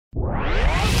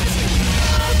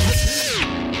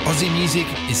Aussie music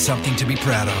is something to be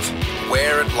proud of.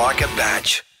 Wear it like a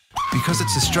badge. Because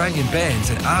it's Australian bands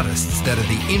and artists that are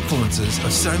the influences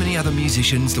of so many other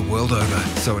musicians the world over.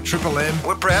 So at Triple M,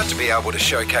 we're proud to be able to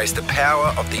showcase the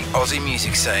power of the Aussie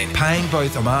music scene, paying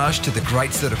both homage to the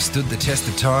greats that have stood the test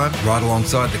of time, right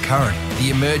alongside the current,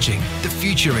 the emerging, the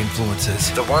future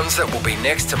influences, the ones that will be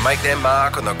next to make their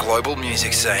mark on the global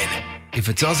music scene. If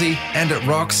it's Aussie and it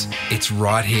rocks, it's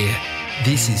right here.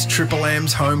 This is Triple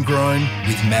M's Homegrown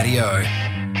with Matty O.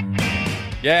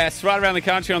 Yes, right around the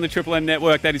country on the Triple M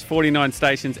network. That is 49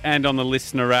 stations and on the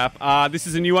Listener app. This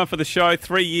is a new one for the show.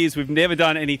 3 years. We've never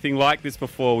done anything like this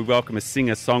before. We welcome a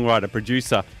singer, songwriter,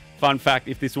 producer. Fun fact,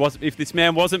 if this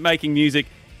man wasn't making music,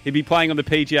 he'd be playing on the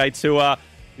PGA Tour.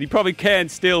 He probably can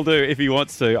still do if he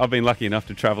wants to. I've been lucky enough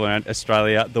to travel around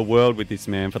Australia, the world with this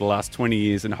man for the last 20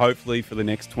 years and hopefully for the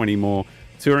next 20 more.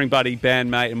 Touring buddy,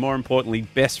 bandmate, and more importantly,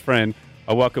 best friend.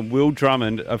 I welcome Will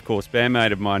Drummond, of course,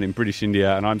 bandmate of mine in British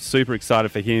India, and I'm super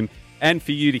excited for him and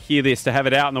for you to hear this, to have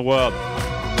it out in the world.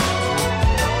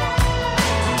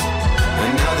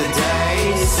 Another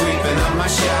day, sweeping up my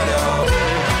shadow.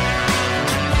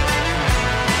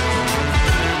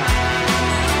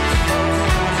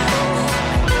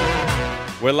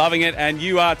 We're loving it, and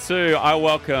you are too. I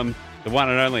welcome the one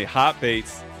and only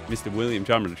Heartbeatz, Mr. William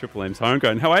Drummond of Triple M's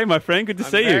Homegrown. How are you, my friend? Good to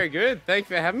see you. Very good. Thanks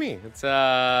for having me. It's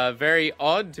very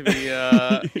odd to be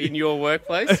in your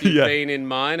workplace. You've been in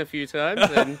mine a few times.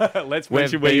 And Let's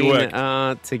mention where you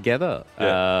work. Together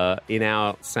in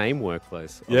our same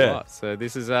workplace a lot. So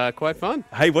this is quite fun.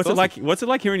 Hey, what's it like? What's it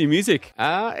like hearing your music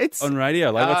it's on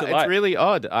radio? Like, what's it like? It's really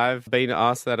odd. I've been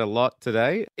asked that a lot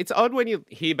today. It's odd when you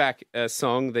hear back a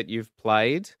song that you've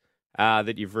played,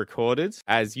 that you've recorded,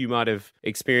 as you might have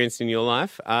experienced in your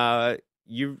life.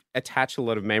 You attach a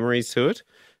lot of memories to it.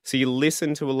 So you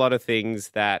listen to a lot of things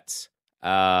that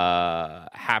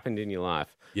happened in your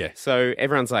life. Yeah. So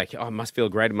everyone's like, oh, it must feel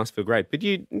great. It must feel great. But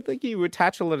you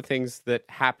attach a lot of things that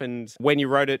happened when you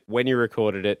wrote it, when you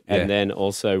recorded it, and then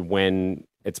also when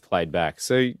it's played back.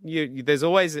 So there's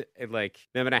always, like,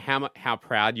 no matter how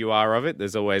proud you are of it,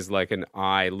 there's always like an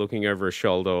eye looking over a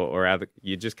shoulder, or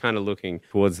you're just kind of looking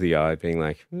towards the eye, being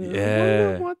like,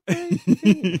 what they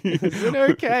think? Is it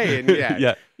okay?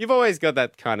 And you've always got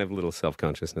that kind of little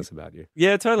self-consciousness about you.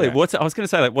 Yeah, totally. Yeah. I was going to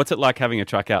say, like, what's it like having a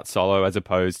track out solo as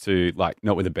opposed to, like,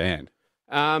 not with a band?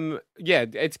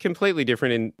 It's completely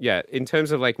different in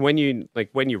terms of like when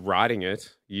you're writing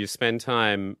it, you spend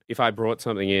time, if I brought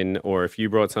something in, or if you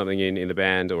brought something in the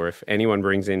band, or if anyone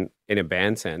brings in a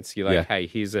band sense, you're like, hey,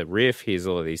 here's a riff, here's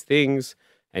all of these things.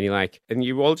 And you're like, and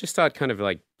you all just start kind of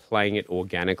like playing it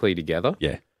organically together.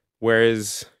 Yeah.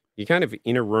 Whereas you're kind of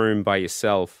in a room by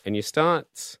yourself and you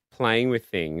start playing with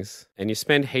things and you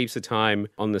spend heaps of time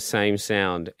on the same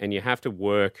sound, and you have to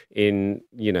work in,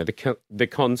 the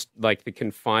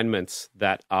confinements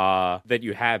that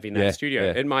you have in that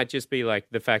studio. It might just be like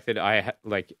the fact that I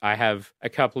have a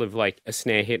couple of like a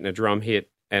snare hit and a drum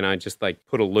hit, and I just like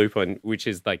put a loop on, which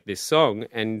is like this song,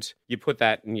 and you put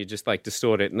that and you just like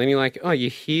distort it. And then you're like, oh, you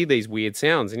hear these weird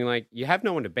sounds, and you're like, you have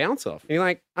no one to bounce off. And you're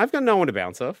like, I've got no one to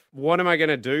bounce off. What am I going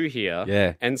to do here?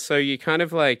 Yeah. And so you kind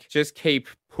of like just keep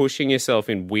pushing yourself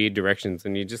in weird directions,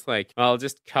 and you're just like, I'll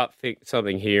just cut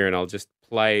something here, and I'll just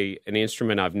play an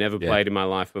instrument I've never played in my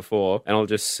life before, and I'll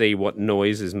just see what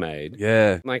noise is made.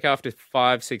 Yeah. Like after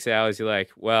 5-6 hours, you're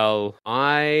like, well,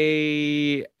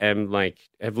 I am like,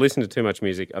 have listened to too much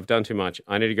music. I've done too much.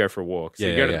 I need to go for a walk. So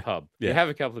you go to the pub. Yeah. You have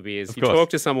a couple of beers. You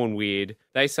talk to someone weird.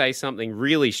 They say something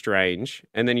really strange,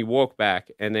 and then you walk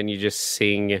back, and then you just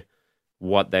sing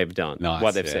what they've done,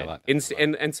 what they've said. Like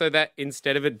and so that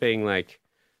instead of it being like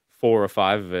 4 or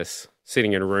 5 of us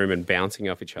sitting in a room and bouncing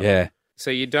off each other. Yeah.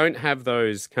 So you don't have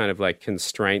those kind of like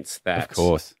constraints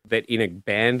that in a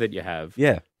band that you have.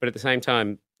 Yeah. But at the same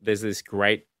time, there's this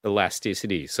great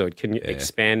elasticity. So it can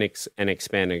expand and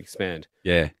expand and expand.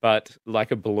 Yeah. But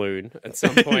like a balloon, at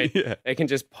some point, it can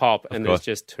just pop, and there's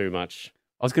just too much.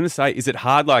 I was going to say, is it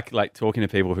hard, like talking to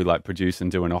people who like produce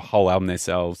and doing a whole album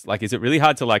themselves? Like, is it really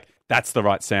hard to like, that's the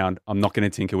right sound, I'm not going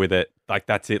to tinker with it, like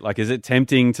that's it? Like, is it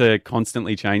tempting to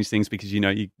constantly change things because you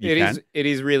can? It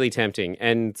is really tempting.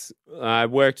 And I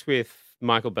worked with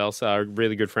Michael Belsa, a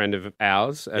really good friend of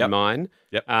ours and mine.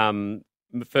 Yep.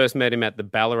 First met him at the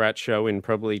Ballarat show in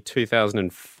probably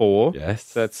 2004.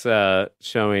 Yes. That's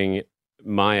showing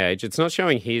my age. It's not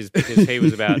showing his because he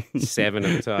was about 7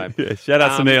 at the time. Yeah, shout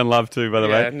out to Neon Love too, by the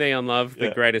way. Neon Love, the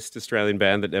greatest Australian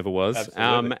band that ever was.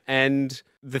 And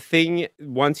the thing,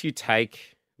 once you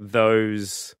take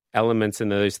those elements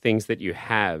and those things that you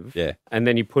have, and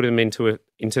then you put them into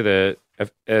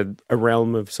a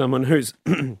realm of someone who's,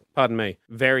 pardon me,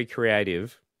 very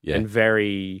creative, and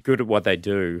very good at what they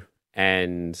do,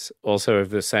 and also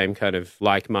of the same kind of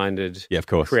like-minded of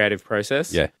course. creative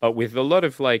process. Yeah. But with a lot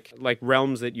of like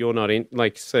realms that you're not in.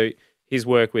 Like, so his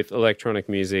work with electronic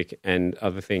music and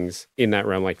other things in that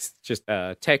realm, like just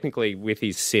technically with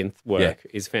his synth work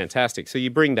is fantastic. So you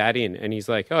bring that in and he's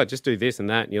like, oh, just do this and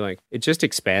that. And you're like, it just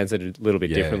expands it a little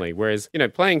bit differently. Whereas,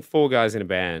 playing 4 guys in a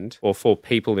band, or 4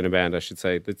 people in a band, I should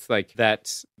say, that's like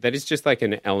that is just like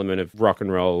an element of rock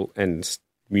and roll and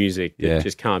music that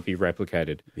just can't be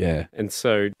replicated. Yeah. And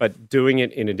so, but doing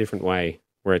it in a different way,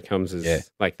 where it comes as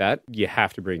like that, you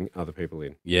have to bring other people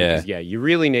in. Yeah. Because, you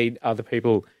really need other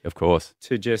people, of course,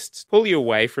 to just pull you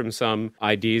away from some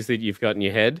ideas that you've got in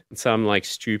your head, some like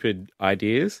stupid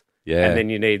ideas. Yeah. And then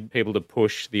you need people to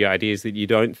push the ideas that you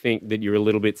don't think, that you're a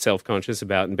little bit self-conscious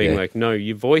about, and being like, no,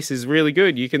 your voice is really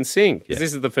good. You can sing. Because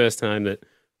this is the first time that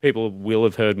people will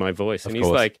have heard my voice. And he's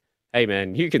like, hey,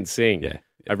 man, you can sing. Yeah.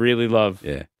 I really love,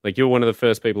 like, you're one of the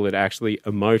first people that actually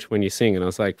emote when you sing. And I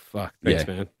was like, fuck, thanks,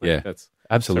 man. Like, that's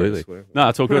absolutely. No,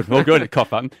 it's all good. All good.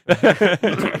 Cough button. I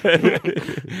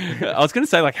was going to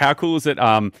say, like, how cool is it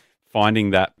finding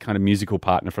that kind of musical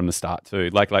partner from the start too?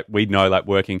 Like we know, like,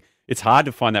 working, it's hard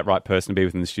to find that right person to be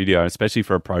within the studio, especially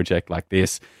for a project like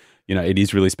this. It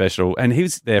is really special. And he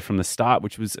was there from the start,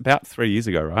 which was about 3 years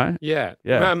ago, right? Yeah.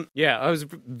 I was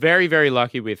very, very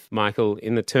lucky with Michael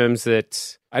in the terms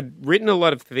that I'd written a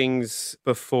lot of things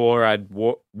before I'd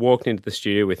walked into the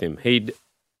studio with him. He'd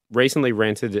recently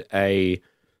rented a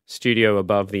studio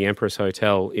above the Empress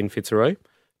Hotel in Fitzroy,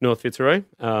 North Fitzroy.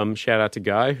 Shout out to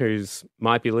Guy, who's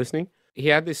might be listening. He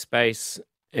had this space,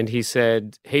 and he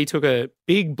said he took a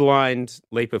big blind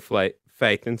leap of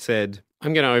faith and said,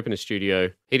 I'm going to open a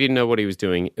studio. He didn't know what he was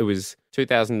doing. It was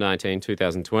 2019,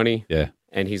 2020. Yeah.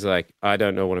 And he's like, I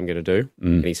don't know what I'm going to do.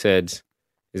 And he said,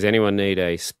 does anyone need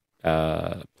a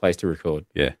place to record?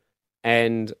 Yeah.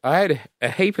 And I had a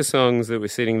heap of songs that were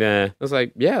sitting there. I was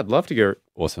like, yeah, I'd love to go.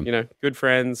 Awesome. Good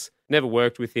friends. Never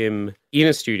worked with him in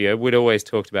a studio. We'd always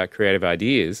talked about creative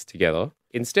ideas together.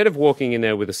 Instead of walking in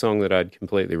there with a song that I'd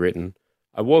completely written,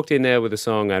 I walked in there with a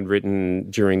song I'd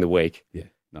written during the week. Yeah.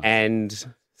 Nice. And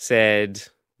said,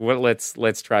 well,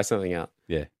 let's try something out.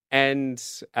 Yeah. And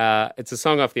it's a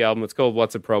song off the album. It's called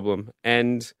What's a Problem?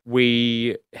 And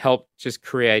we helped just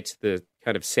create the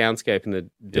kind of soundscape and the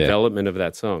development of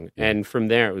that song. Yeah. And from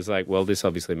there, it was like, well, this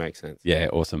obviously makes sense. Yeah,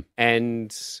 awesome.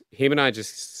 And him and I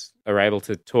just are able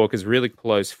to talk as really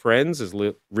close friends, as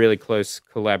really close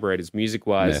collaborators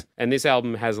music-wise. Yeah. And this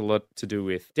album has a lot to do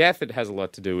with death. It has a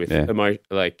lot to do with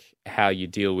like how you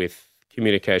deal with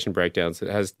communication breakdowns. It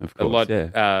has a lot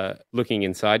looking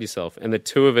inside yourself. And the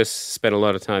two of us spent a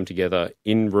lot of time together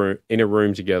in a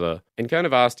room together and kind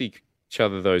of asked each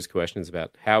other those questions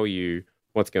about how are you,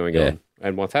 what's going on,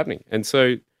 and what's happening. And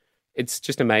so it's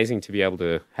just amazing to be able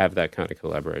to have that kind of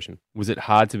collaboration. Was it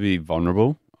hard to be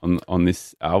vulnerable on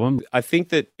this album? I think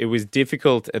that it was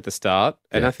difficult at the start,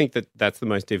 and I think that that's the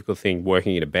most difficult thing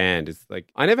working in a band. Is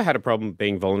like I never had a problem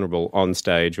being vulnerable on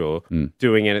stage or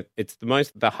doing it. It's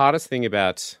the hardest thing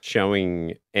about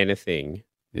showing anything,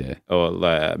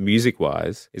 or music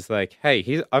wise, is like,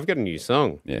 hey, I've got a new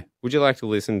song. Yeah, would you like to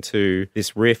listen to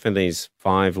this riff and these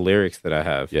 5 lyrics that I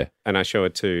have? Yeah, and I show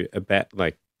it to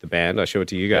the band, I show it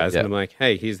to you guys, and I'm like,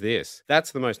 hey, here's this.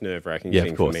 That's the most nerve-wracking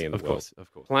thing for me in the world.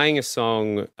 Of course. Playing a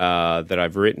song that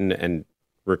I've written and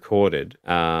recorded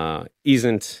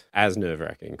isn't as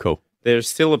nerve-wracking. Cool. There's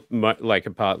still a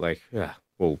part like,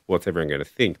 well, what's everyone going to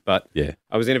think? But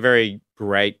I was in a very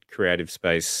great creative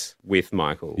space with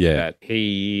Michael that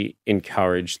he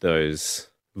encouraged those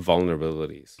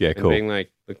vulnerabilities. Yeah, cool. And being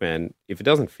like, look, man, if it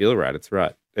doesn't feel right, it's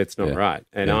right. It's not right.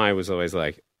 And I was always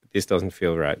like, this doesn't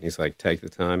feel right. And he's like, take the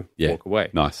time, walk away.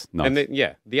 Nice. And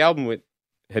then, the album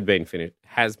has been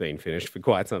finished for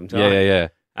quite some time. Yeah.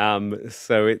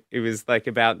 So it was like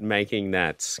about making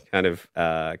that kind of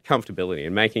comfortability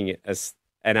and making it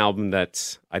an album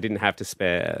that I didn't have to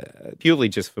spare purely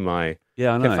just for my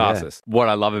catharsis. What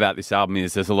I love about this album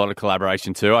is there's a lot of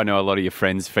collaboration too. I know a lot of your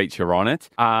friends feature on it.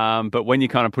 But when you're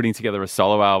kind of putting together a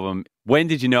solo album, when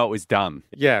did you know it was done?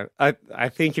 Yeah, I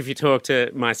think if you talk to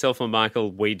myself or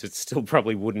Michael, we just still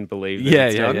probably wouldn't believe that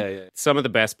it's done. Yeah. Some of the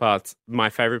best parts,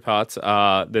 my favorite parts,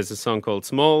 are there's a song called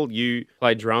Small. You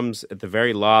play drums at the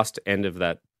very last end of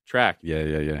that track. Yeah.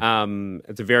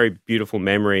 It's a very beautiful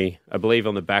memory. I believe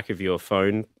on the back of your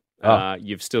phone,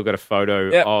 you've still got a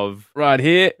photo of... Right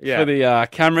here for the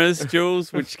cameras,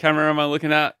 Jules. Which camera am I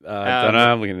looking at? I don't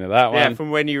know. I'm looking at that one. Yeah,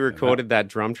 from when you recorded that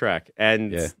drum track.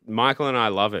 And Michael and I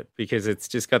love it because it's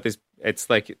just got this... It's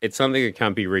something that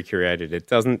can't be recreated. It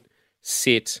doesn't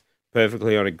sit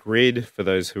perfectly on a grid for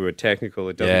those who are technical.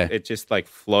 It doesn't. It just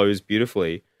flows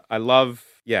beautifully.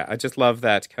 I just love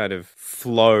that kind of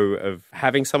flow of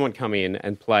having someone come in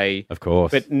and play, Of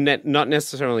course. but not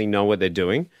necessarily know what they're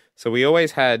doing. So we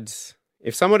always had,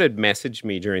 if someone had messaged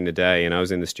me during the day and I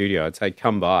was in the studio, I'd say,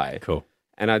 come by. Cool.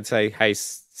 And I'd say, hey,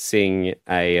 sing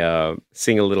a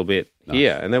little bit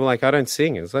here. And they were like, I don't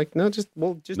sing. It's like, no, just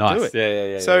do Nice. it.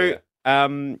 Yeah.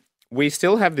 So we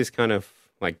still have this kind of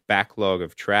like backlog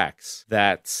of tracks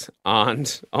that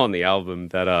aren't on the album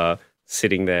that are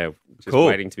sitting there just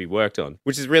waiting to be worked on,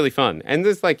 which is really fun. And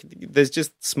there's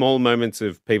just small moments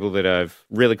of people that I've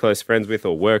really close friends with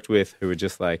or worked with who are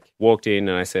just like walked in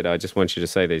and I said, I just want you to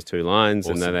say these 2 lines.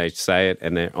 Awesome. And then they say it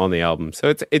and they're on the album.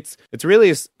 So it's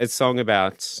really a song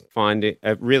about finding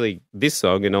really this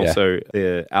song, and also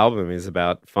the album is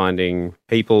about finding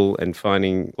people and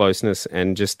finding closeness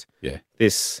and just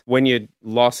this, when you're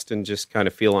lost and just kind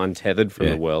of feel untethered from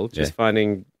the world, just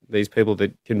finding these people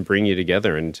that can bring you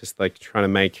together and just like trying to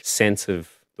make sense of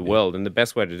the world. And the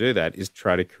best way to do that is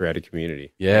try to create a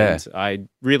community. Yeah. And I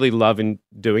really love in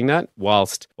doing that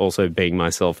whilst also being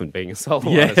myself and being a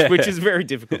solo artist, which is a very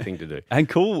difficult thing to do. And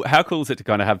cool. How cool is it to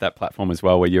kind of have that platform as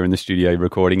well, where you're in the studio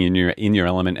recording in your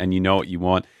element and you know what you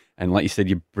want. And like you said,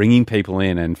 you're bringing people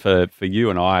in. And for you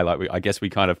and I, like I guess we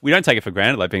don't take it for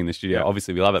granted, like being in the studio.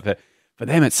 Obviously, we love it, but for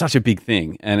them, it's such a big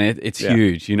thing, and it's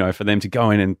huge. You know, for them to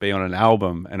go in and be on an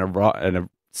album and a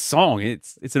song,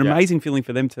 it's an amazing feeling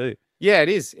for them too. Yeah, it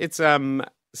is. It's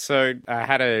So I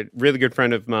had a really good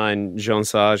friend of mine, Jean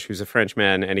Sage, who's a French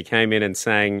man, and he came in and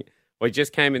sang. Well, he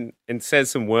just came in and says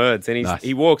some words, and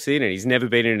he walks in and he's never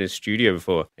been in a studio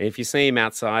before. And if you see him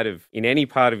in any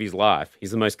part of his life, he's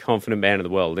the most confident man in the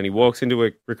world. And he walks into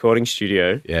a recording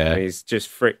studio, and he's just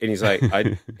and he's like,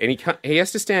 he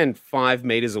has to stand 5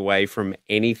 meters away from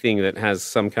anything that has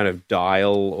some kind of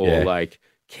dial or like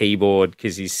keyboard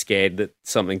because he's scared that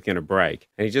something's going to break.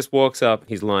 And he just walks up.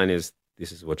 His line is,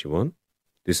 "This is what you want.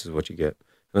 This is what you get."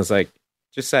 And I was like,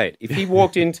 just say it. If he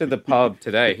walked into the pub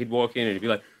today, he'd walk in and he'd be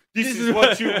like, "This is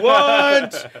what you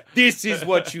want. This is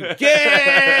what you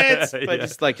get." But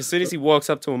just like as soon as he walks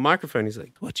up to a microphone, he's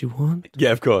like, "What you want?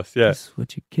 Yeah, of course. Yeah. This is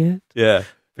what you get." Yeah.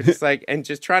 But it's like, and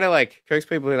just try to like coax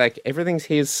people like everything's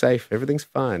here is safe, everything's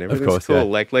fine, everything's cool. Yeah.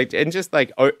 Like, and just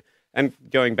like, and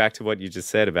going back to what you just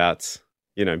said about,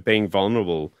 you know, being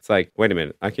vulnerable. It's like, wait a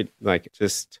minute, I could like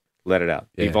just let it out,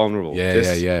 be vulnerable.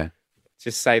 Yeah.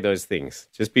 Just say those things.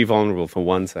 Just be vulnerable for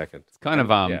 1 second. It's kind of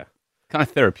kind of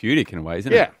therapeutic in a way,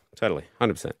 isn't it? Yeah, totally,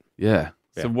 100%. Yeah.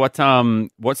 So what's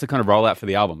the kind of rollout for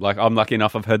the album? Like, I'm lucky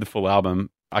enough, I've heard the full album.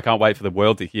 I can't wait for the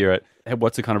world to hear it.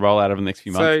 What's the kind of rollout over the next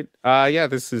few months? So,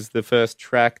 this is the first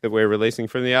track that we're releasing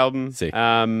from the album. Sick.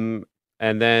 And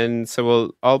then,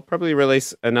 I'll probably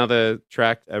release another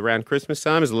track around Christmas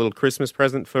time as a little Christmas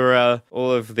present for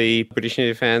all of the British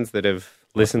India fans that have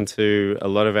listened to a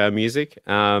lot of our music.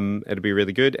 It'll be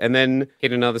really good. And then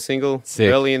hit another single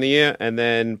early in the year. And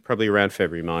then probably around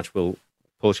February, March, we'll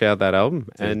push out that album.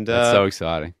 And that's so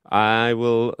exciting. I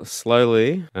will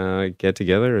slowly get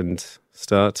together and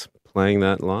start playing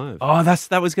that live. Oh,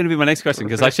 that was going to be my next question,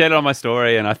 because I shared it on my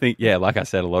story, and I think, like I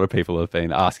said, a lot of people have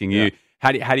been asking you,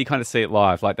 how do you kind of see it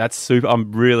live? Like, that's super.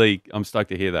 I'm stoked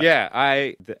to hear that. Yeah,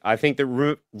 I think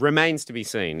that remains to be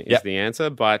seen is the answer,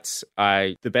 but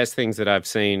the best things that I've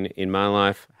seen in my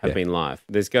life have been live.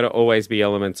 There's got to always be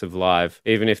elements of live,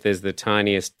 even if there's the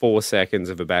tiniest 4 seconds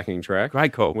of a backing track.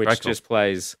 Great call. Which just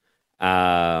plays,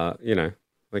 like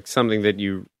something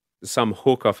that some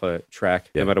hook off a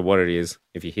track, no matter what it is.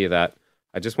 If you hear that,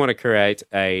 I just want to create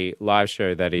a live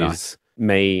show that is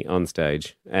me on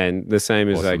stage, and the same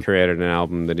as I created an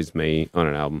album that is me on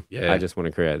an album. I just want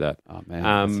to create that. Oh man,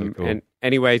 that's so cool. And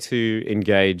any way to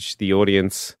engage the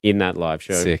audience in that live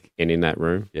show and in that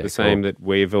room, the same that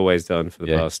we've always done for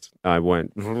the past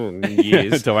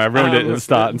years. Don't worry, I ruined it at the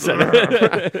start.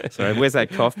 Sorry, where's that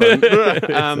cough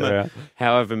button?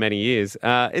 However many years.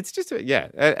 It's just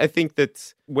I think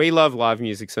that we love live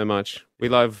music so much. We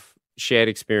love shared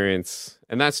experience,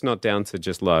 and that's not down to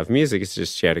just live music, it's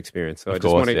just shared experience. So I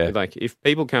just want to like, if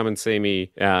people come and see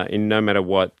me in no matter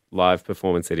what live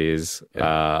performance it is,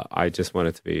 I just want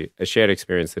it to be a shared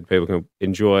experience that people can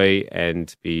enjoy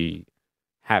and be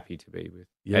happy to be with.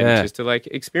 And just to like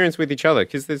experience with each other,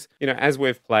 because there's, as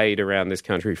we've played around this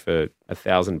country for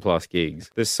 1,000+ gigs,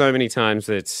 there's so many times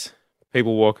that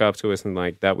people walk up to us and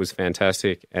like, that was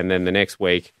fantastic, and then the next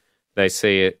week they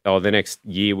see it, or the next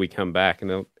year we come back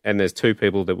and there's 2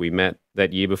 people that we met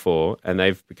that year before and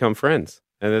they've become friends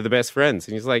and they're the best friends.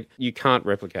 And he's like, you can't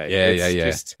replicate.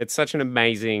 It's such an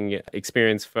amazing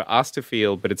experience for us to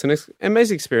feel, but it's an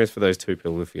amazing experience for those 2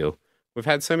 people to feel. We've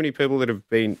had so many people that have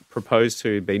been proposed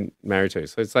to, been married to.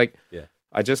 So it's like,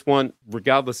 I just want,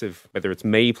 regardless of whether it's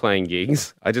me playing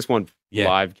gigs, I just want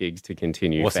live gigs to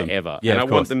continue forever. Yeah, and I of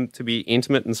want course. them to be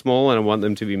intimate and small, and I want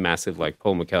them to be massive like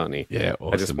Paul McCartney. Yeah,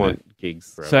 awesome, I just want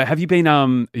gigs forever. So have you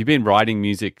been writing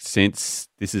music since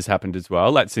this has happened as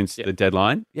well? Like since the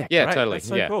deadline? Yeah, great. totally. That's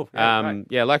so yeah. cool. Yeah,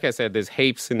 great. Like I said, there's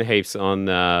heaps and heaps on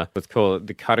let's call it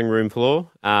the cutting room floor.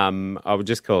 I would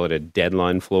just call it a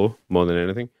deadline floor more than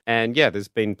anything. And yeah, there's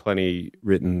been plenty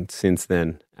written since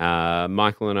then.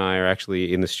 Michael and I are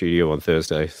actually in the studio on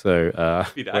Thursday, so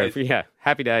Happy days.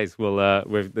 Happy days. Well,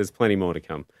 there's plenty more to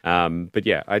come. But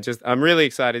yeah, I'm really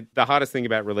excited. The hardest thing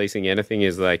about releasing anything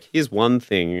is like, here's one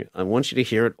thing, I want you to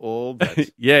hear it all,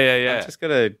 but Yeah. I'm just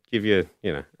gonna give you,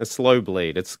 a slow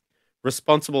bleed. It's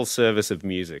responsible service of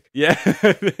music. Yeah,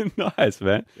 nice,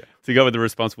 man. Yeah. To go with the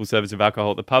responsible service of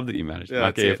alcohol at the pub that you managed.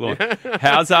 Yeah, that's it.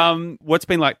 How's what's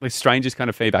been like the strangest kind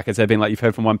of feedback? Has there been like you've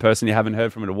heard from one person you haven't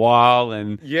heard from in a while?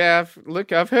 And yeah,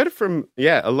 I've heard it from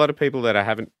a lot of people that I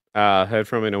haven't heard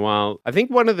from in a while. I think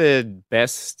one of the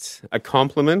best, a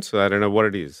compliment, I don't know what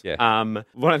it is. Yeah.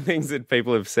 One of the things that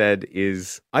people have said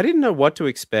is, I didn't know what to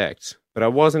expect, but I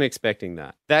wasn't expecting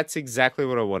that. That's exactly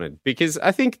what I wanted. Because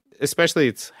I think, especially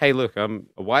it's, hey, look, I'm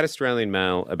a white Australian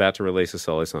male about to release a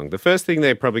solo song. The first thing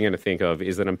they're probably going to think of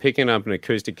is that I'm picking up an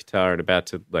acoustic guitar and about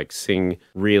to like sing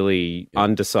really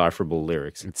undecipherable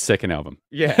lyrics. it's second album.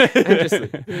 Yeah.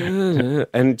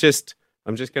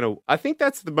 I'm just going to, I think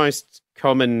that's the most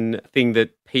common thing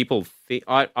that people think.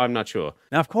 I'm not sure.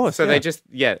 Now, of course. So they just,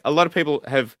 a lot of people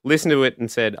have listened to it and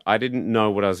said, I didn't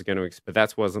know what I was going to expect, but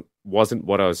that wasn't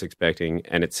what I was expecting.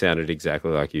 And it sounded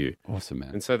exactly like you. Awesome, man.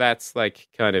 And so that's like,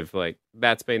 kind of like,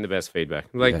 that's been the best feedback.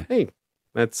 Like, hey,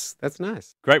 that's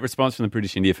nice. Great response from the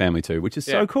British India family too, which is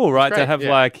so cool, right? To have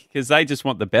because they just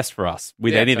want the best for us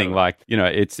with anything. Totally.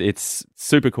 Like, it's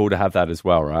super cool to have that as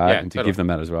well, right? Yeah, and to give them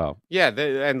that as well. Yeah,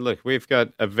 and look, we've got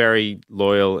a very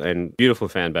loyal and beautiful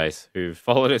fan base who've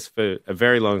followed us for a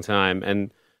very long time,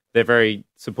 and they're very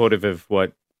supportive of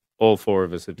what all four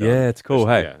of us have done. Yeah, it's cool.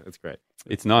 Hey, yeah, it's great.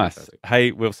 It's nice. Fantastic.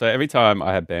 Hey, Will, so every time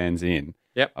I have bands in,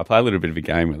 I play a little bit of a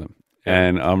game with them.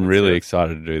 And I'm really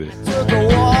excited to do this.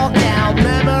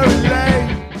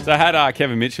 So I had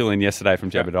Kevin Mitchell in yesterday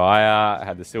from Jebediah. I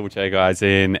had the Silverchair guys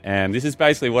in. And this is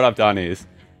basically what I've done is,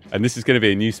 and this is going to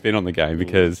be a new spin on the game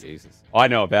because I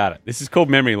know about it. This is called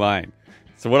Memory Lane.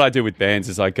 So what I do with bands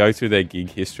is I go through their gig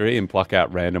history and pluck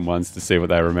out random ones to see what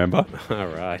they remember. All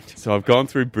right. So I've gone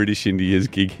through British India's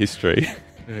gig history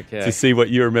to see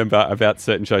what you remember about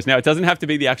certain shows. Now, it doesn't have to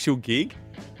be the actual gig.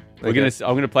 I'm going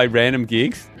to play random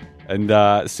gigs. And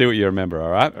see what you remember,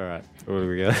 all right? All right. What do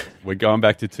we got? We're going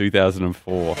back to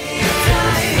 2004.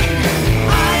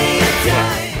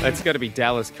 That's got to be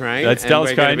Dallas Crane. That's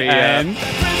Dallas Crane and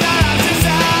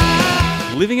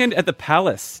Living at the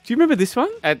Palace. Do you remember this one?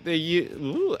 At the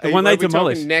one they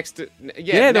demolished. Next to,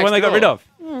 the one they got rid of.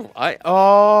 Okay.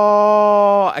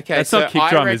 That's not kick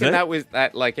drum, is it? That was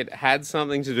that. Like it had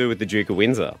something to do with the Duke of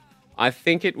Windsor. I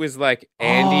think it was like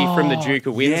Andy from the Duke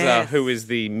of Windsor, who was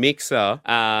the mixer.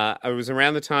 It was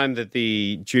around the time that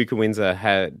the Duke of Windsor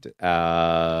had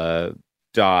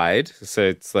died. So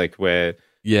it's like where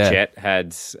Jet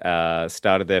had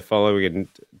started their following and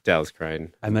Dallas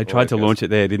Crane. And they tried to launch it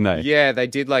there, didn't they? Yeah, they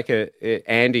did like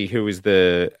Andy, who was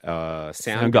the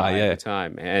sound guy at the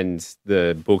time, and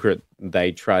the booker,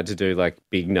 they tried to do like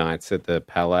big nights at the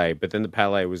Palais, but then the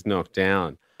Palais was knocked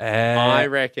down. I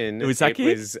reckon was that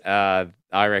gig?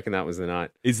 I reckon that was the night.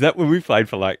 Is that when we played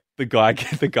for like the guy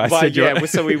said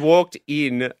so we walked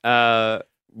in.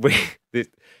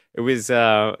 It was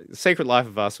Secret Life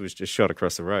of Us was just shot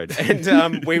across the road,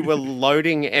 and we were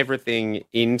loading everything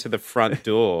into the front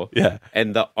door.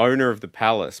 And the owner of the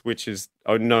palace, which is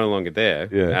no longer there.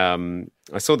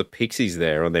 I saw the Pixies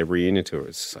there on their reunion tour. It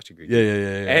was such a good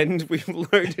game. And we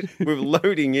were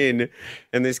loading in,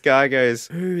 and this guy goes,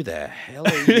 "Who the hell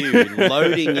are you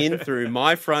loading in through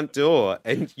my front door?"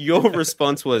 And your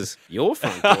response was, "Your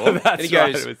front door." And he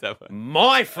goes,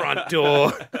 "My front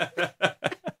door."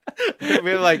 We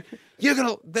were like,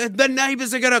 the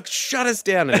neighbours are gonna shut us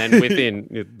down, and then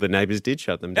the neighbours did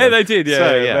shut them down. Yeah, they did.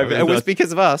 It was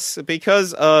because of us,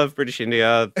 because of British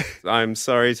India. I'm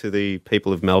sorry to the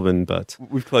people of Melbourne, but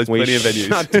we've closed plenty of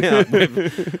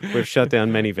venues. We've shut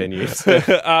down many venues.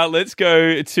 Let's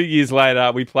go 2 years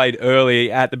later. We played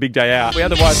early at the big day out. We had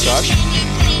the White Stripes.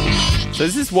 So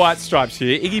this is White Stripes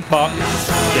here. Iggy Pop.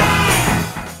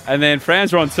 And then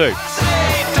Franz were on too.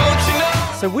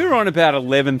 So we were on about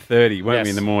 11:30, weren't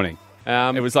we, in the morning?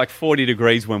 It was like 40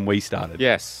 degrees when we started.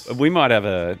 Yes. We might have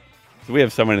do we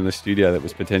have someone in the studio that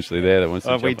was potentially there that wants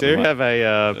to jump we do have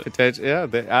a potential,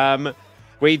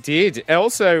 We did.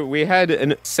 Also, we had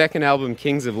a second album,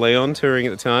 Kings of Leon, touring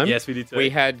at the time. Yes, we did too. We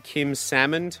had Kim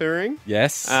Salmon touring.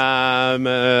 Yes.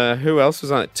 Who else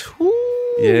was on it? Tool.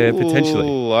 Yeah,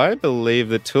 potentially. I believe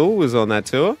the Tool was on that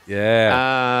tour.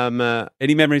 Yeah.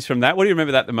 Any memories from that? What do you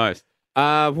remember that the most?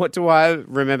 What do I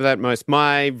remember that most?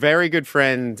 My very good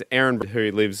friend, Aaron,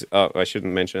 who lives... Oh, I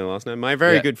shouldn't mention her last name. My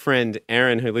very good friend,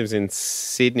 Aaron, who lives in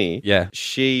Sydney. Yeah.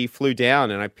 She flew down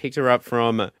and I picked her up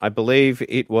from, I believe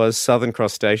it was Southern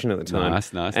Cross Station at the time.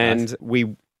 Nice. And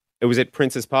it was at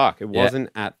Princess Park. It wasn't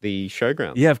at the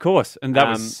showgrounds. Yeah, of course. And that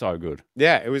was so good.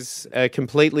 Yeah, it was a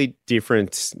completely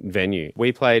different venue.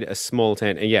 We played a small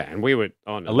tent. And we were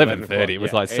on 11:30. It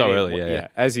was so early. Yeah.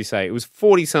 As you say, it was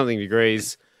 40-something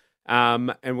degrees.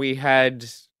 And we had...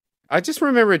 I just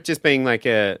remember it just being like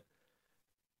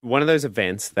one of those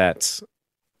events that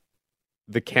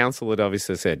the council had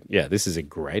obviously said, yeah, this is a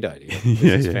great idea.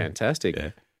 This is fantastic.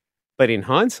 Yeah. But in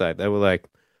hindsight, they were like,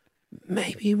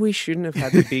 maybe we shouldn't have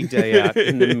had the big day out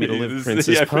in the middle of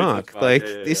Princess Park.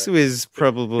 This was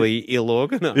probably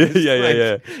ill-organized.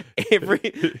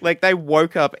 They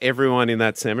woke up everyone in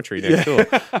that cemetery next door.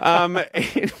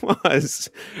 It was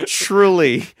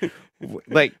truly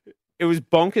it was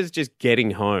bonkers just getting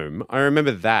home. I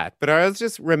remember that. But I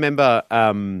just remember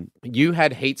you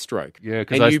had heat stroke. Yeah,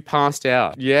 and you passed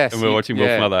out. Yes. And we were watching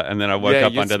Wolf Mother, and then I woke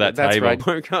up under that that's table. Right.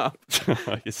 I woke up.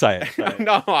 You say it.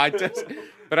 No, I just...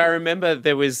 But I remember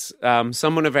there was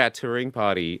someone of our touring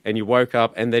party, and you woke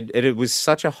up, and it was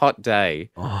such a hot day,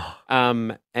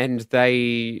 and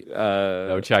they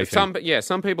were chafing.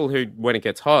 Some people who, when it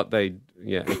gets hot, they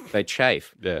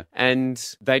chafe. Yeah,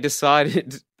 and they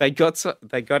decided they got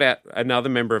out another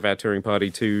member of our touring party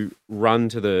to run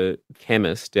to the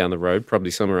chemist down the road,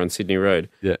 probably somewhere on Sydney Road,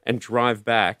 and drive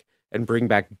back and bring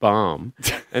back balm.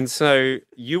 And so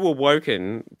you were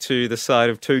woken to the sight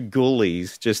of two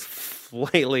ghoulies just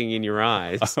flailing in your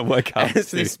eyes. I woke up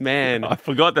as this man. I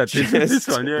forgot that this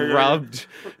one rubbed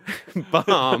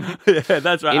balm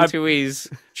that's right. into his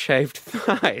chafed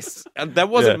thighs. That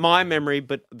wasn't my memory,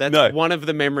 but that's one of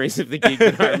the memories of the gig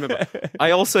that I remember.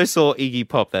 I also saw Iggy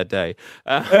Pop that day.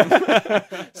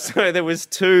 So there was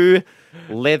two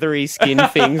leathery skin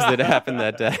things that happened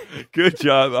that day. Good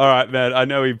job. All right, man. I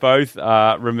know we both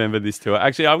remember this tour.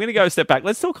 Actually, I'm going to go a step back.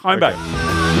 Let's talk Homebake.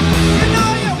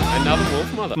 Another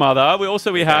Wolf Mother.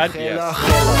 We had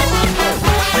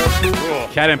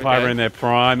Cat Empire in their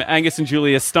prime. Angus and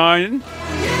Julia Stone.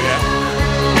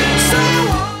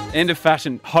 End of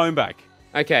fashion. Homebake.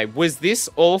 Okay, was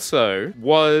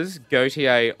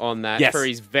Gautier on that for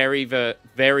his very,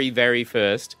 very, very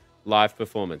first live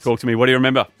performance? Talk to me. What do you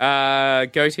remember?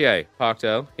 Gautier,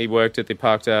 Parkdale. He worked at the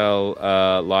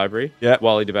Parkdale Library.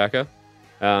 Wally DeBacker.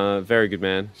 Very good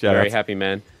man. Very happy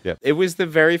man. Yep. It was the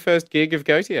very first gig of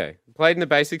Gautier. Played in the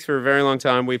Basics for a very long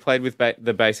time. We played with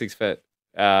the Basics for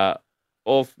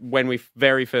when we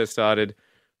very first started.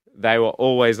 They were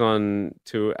always on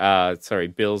to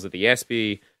bills at the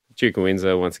Espy, Duke of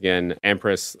Windsor once again,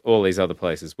 Empress, all these other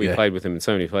places. We played with him in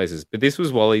so many places. But this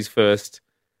was Wally's first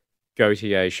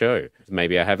Gautier show.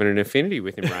 Maybe I have an affinity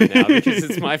with him right now because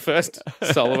it's my first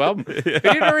solo album. But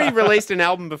he'd already released an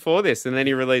album before this, and then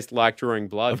he released Like Drawing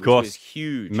Blood, which was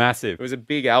huge. Massive. It was a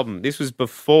big album. This was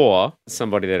before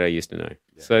somebody that I used to know.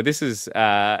 Yeah. So this is,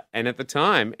 and at the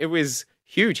time, it was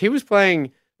huge. He was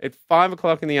playing at 5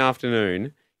 o'clock in the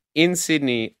afternoon in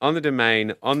Sydney on the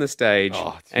Domain, on the stage,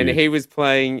 and he was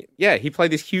playing, he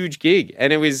played this huge gig.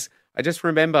 And it was, I just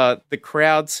remember the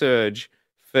crowd surge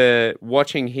for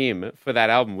watching him for that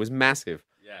album was massive.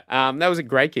 Yeah. That was a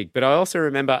great gig. But I also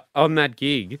remember on that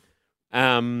gig,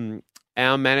 our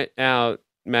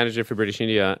manager for British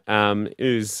India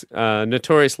is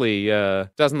notoriously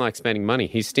doesn't like spending money.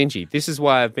 He's stingy. This is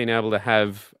why I've been able to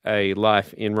have a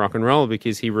life in rock and roll,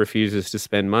 because he refuses to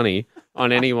spend money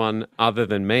on anyone other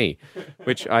than me,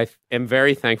 which I am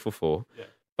very thankful for. Yeah.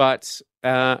 But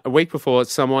a week before,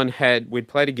 we'd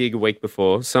played a gig a week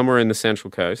before somewhere in the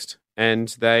Central Coast, and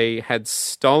they had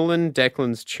stolen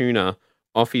Declan's tuner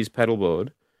off his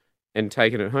pedalboard and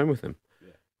taken it home with them.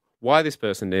 Yeah. Why this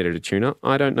person needed a tuner,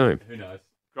 I don't know. Who knows?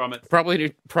 Grommet.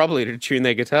 Probably to tune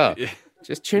their guitar. Yeah.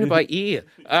 Just tune it by ear.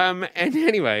 And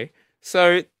anyway,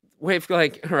 so we're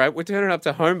like, all right, we're turning up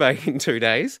to Homebake in 2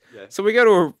 days. Yeah. So we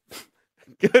go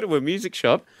to a music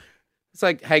shop. It's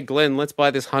like, hey, Glenn, let's buy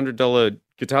this $100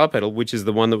 guitar pedal, which is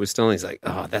the one that was stolen. He's like,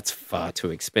 oh, that's far too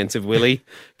expensive, Willie.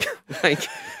 Like,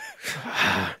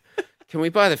 can we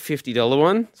buy the $50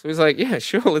 one? So he's like, yeah,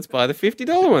 sure, let's buy the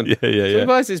 $50 one. Yeah. So he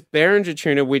buys this Behringer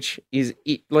tuner, which is,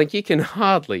 like, you can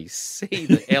hardly see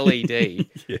the LED.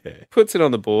 Yeah. Puts it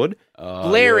on the board,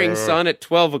 blaring sun at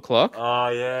 12 o'clock. Oh,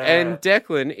 yeah. And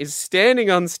Declan is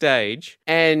standing on stage,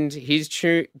 and his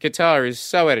guitar is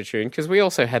so out of tune because we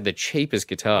also had the cheapest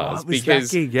guitars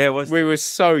because we were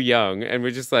so young, and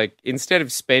we're just like, instead of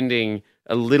spending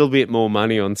a little bit more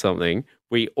money on something,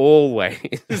 we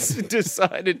always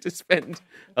decided to spend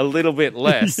a little bit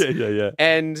less. Yeah.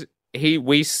 And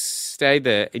we stayed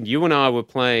there, and you and I were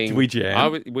playing. Did we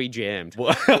jam? We jammed.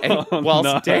 And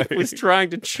whilst Deck was trying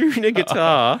to tune a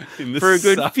guitar for a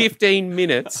good 15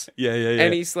 minutes. Yeah.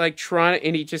 And he's like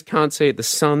and he just can't see it. The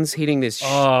sun's hitting this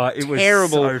it was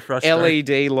terrible so frustrating.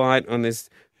 LED light on this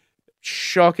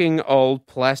shocking old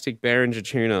plastic Behringer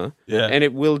tuner. Yeah. And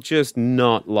it will just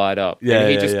not light up. Yeah, and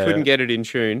he yeah, just yeah, couldn't yeah. get it in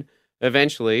tune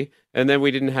eventually. And then we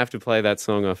didn't have to play that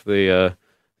song off the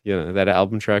that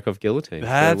album track off Guillotine.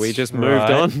 That's so we just right.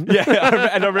 moved on. Yeah,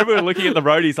 and I remember looking at the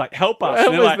roadies like, help us.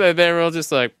 And they're like, They were all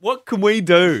just like, what can we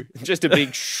do? just a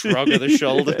big shrug of the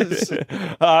shoulders.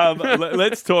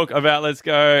 Let's talk about, let's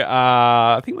go,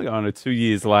 I think we're going to 2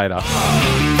 years later.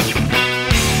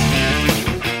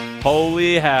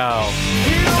 Holy hell.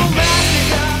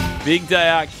 Big day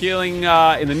out, killing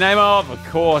in the name of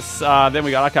course. Then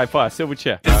we got Arcade Fire,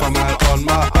 Silverchair. If I'm out on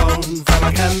my own, then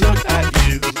I can look at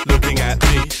you, looking at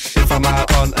me. If I'm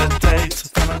out on a date,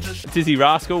 then I just... Dizzy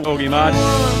Rascal, Augie March.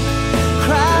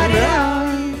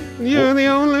 You're the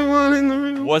only one in the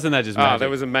room. Wasn't that just Oh, magic? that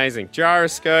was amazing.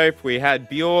 Gyroscope, we had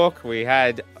Bjork, we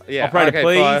had Operator Arcade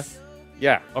Please. Fire.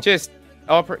 Yeah, just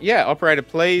Operator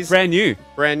Please. Brand new.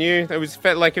 It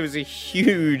felt like it was a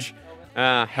huge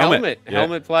helmet. Yeah.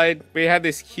 Helmet played. We had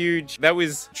this huge. That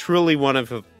was truly one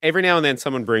of. Every now and then,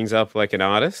 someone brings up like an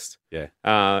artist. Yeah.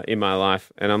 In my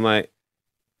life, and I'm like,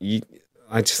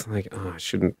 I just like, I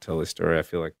shouldn't tell this story. I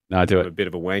feel like No, do I'm a it. bit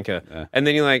of a wanker. Yeah. And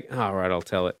then you're like, all right, I'll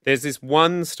tell it. There's this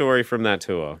one story from that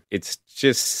tour. It's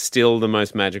just still the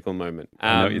most magical moment.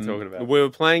 I know what you're talking about. We were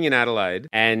playing in Adelaide,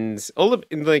 and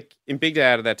in Big Day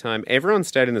Out at that time, everyone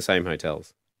stayed in the same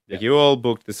hotels. Like, you all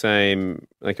booked the same.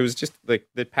 Like, it was just like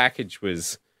the package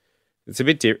was. It's a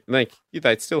bit different. Like,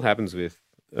 that still happens with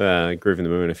Groove in the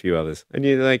Moon and a few others. And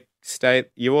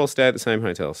you all stay at the same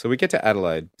hotel. So we get to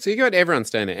Adelaide. So you got everyone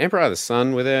staying there. Emperor of the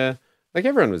Sun were there. Like,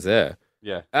 everyone was there.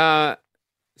 Yeah.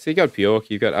 So you got Bjork,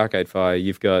 you've got Arcade Fire,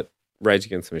 you've got Rage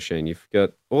Against the Machine, you've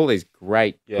got all these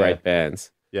great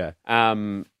bands. Yeah.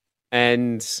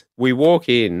 And we walk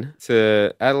in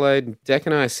to Adelaide. Deck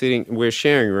and I are sitting. We're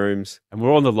sharing rooms. And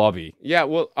we're on the lobby. Yeah,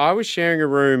 well, I was sharing a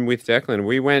room with Declan.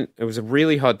 We went. It was a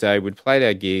really hot day. We'd played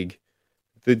our gig.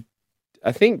 Pretty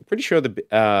sure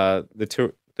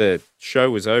the show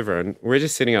was over, and we're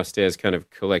just sitting upstairs, kind of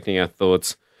collecting our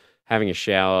thoughts, having a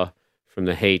shower from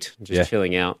the heat, just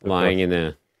chilling out, lying in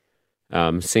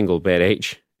a single bed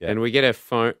each. Yeah. And we get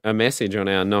a message on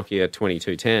our Nokia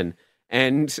 2210,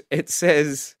 and it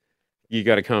says, "You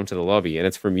got to come to the lobby," and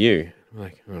it's from you. I'm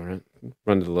like, all right,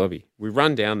 run to the lobby. We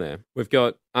run down there. We've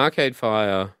got Arcade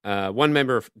Fire,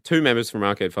 two members from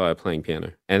Arcade Fire playing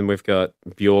piano, and we've got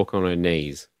Bjork on her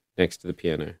knees next to the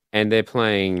piano, and they're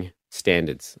playing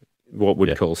standards, what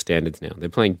we'd call standards now. They're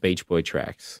playing Beach Boy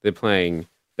tracks. They're playing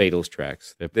Beatles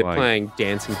tracks. They're playing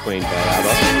Dancing Queen by ABBA.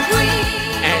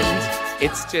 And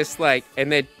it's just like,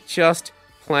 and they're just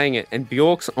playing it, and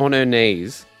Bjork's on her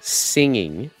knees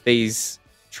singing these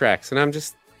tracks, and I'm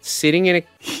just sitting in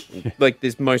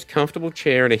this most comfortable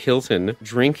chair in a Hilton,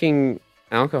 drinking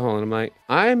alcohol, and I'm like,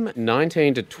 I'm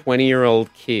 19 to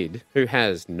 20-year-old kid who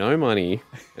has no money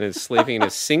and is sleeping in a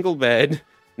single bed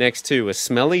next to a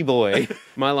smelly boy.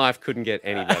 My life couldn't get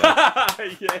any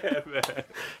better. Yeah, man.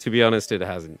 To be honest, it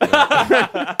hasn't.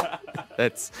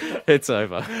 It's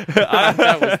over.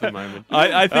 That was the moment.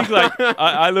 I think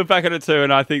I look back at it too,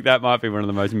 and I think that might be one of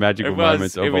the most magical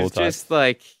moments of all time. It was just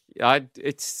like,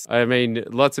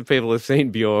 lots of people have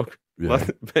seen Bjork. Yeah.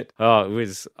 But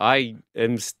I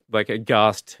am like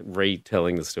aghast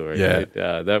retelling the story. Yeah.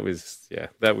 That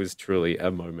was truly a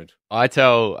moment. I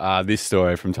tell this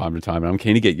story from time to time, and I'm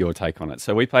keen to get your take on it.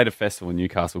 So we played a festival in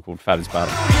Newcastle called Fat as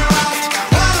Butter.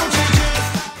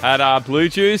 Had Blue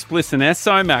Juice, Bliss and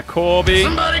Esso, Matt Corby,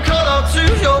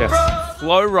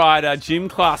 Flow Rider, Gym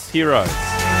Class Heroes.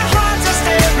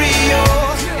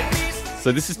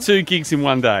 So this is 2 gigs in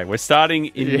one day. We're starting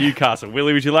in Newcastle.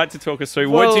 Willie, would you like to talk us through?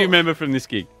 What do you remember from this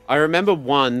gig? I remember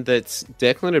one that's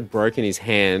Declan had broken his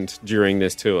hand during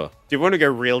this tour. Do you want to go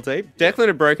real deep? Declan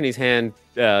had broken his hand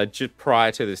just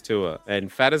prior to this tour, and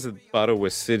Fat as a Butter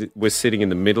was sitting in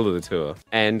the middle of the tour,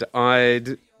 and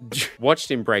I'd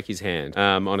watched him break his hand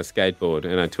on a skateboard,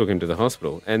 and I took him to the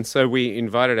hospital. And so we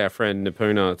invited our friend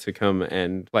Nipuna to come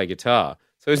and play guitar.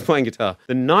 So he was playing guitar.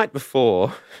 The night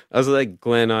before, I was like,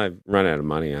 Glenn, I've run out of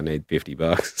money. I need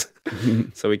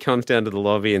 $50. So he comes down to the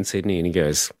lobby in Sydney and he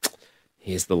goes,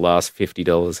 here's the last $50. And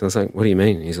I was like, what do you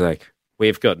mean? He's like,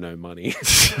 we've got no money.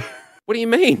 What do you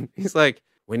mean? He's like,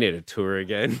 we need a tour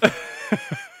again.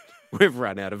 We've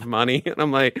run out of money. And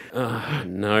I'm like, oh,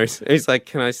 no. He's like,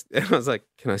 can I? And I was like,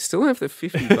 can I still have the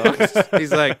 $50?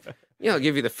 He's like, yeah, I'll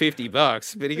give you the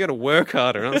 $50, but you got to work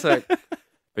harder. And I was like,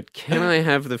 but can I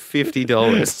have the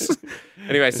 $50?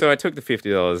 Anyway, so I took the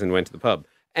 $50 and went to the pub.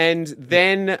 And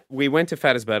then we went to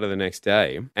Fat as Butter the next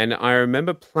day. And I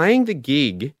remember playing the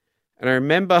gig. And I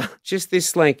remember just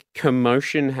this like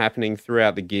commotion happening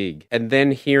throughout the gig. And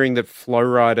then hearing that Flow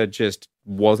Rider just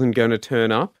wasn't going to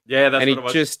turn up. Yeah, that's and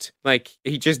what it was.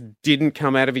 He just didn't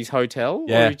come out of his hotel.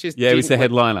 Yeah, he was the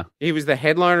headliner. He was the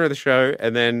headliner of the show.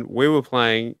 And then we were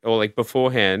playing, or like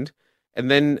beforehand. And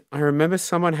then I remember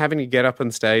someone having to get up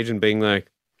on stage and being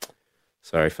like,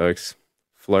 sorry, folks,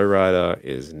 Flow Rider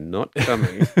is not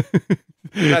coming.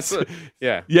 Yeah,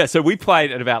 so we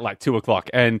played at about like 2:00.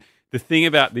 And the thing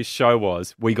about this show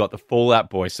was we got the Fall Out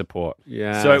Boy support.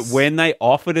 Yeah. So when they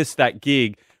offered us that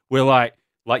gig, we're like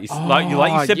you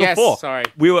said yes, before, sorry.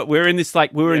 we're in this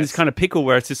in this kind of pickle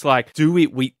where it's just like,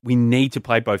 we need to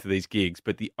play both of these gigs,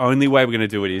 but the only way we're going to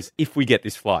do it is if we get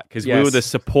this flight, because we were the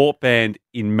support band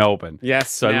in Melbourne.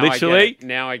 Yes. So literally,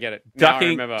 now I get it. Ducking now I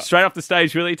remember. straight off the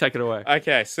stage. Really, take it away.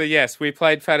 Okay, so yes, we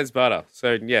played Fat as Butter.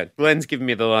 So yeah, Glenn's given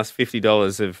me the last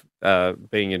 $50 of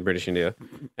being in British India.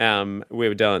 We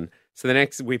were done. So the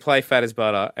next we play Fat as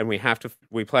Butter, and we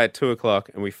play at 2:00,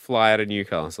 and we fly out of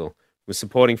Newcastle. We're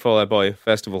supporting Fall Out Boy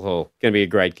Festival Hall. Going to be a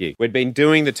great gig. We'd been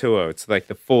doing the tour. It's like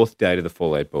the 4th day to the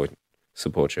Fall Out Boy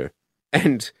support show.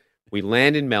 And we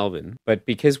land in Melbourne, but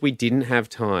because we didn't have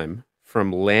time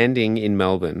from landing in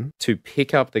Melbourne to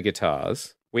pick up the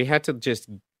guitars, we had to just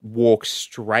walk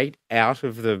straight out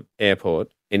of the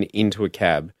airport and into a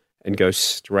cab and go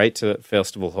straight to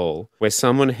Festival Hall, where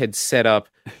someone had set up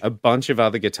a bunch of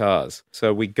other guitars.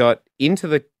 So we got into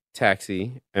the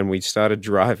taxi and we started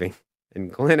driving. And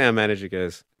Glenn, our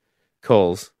manager,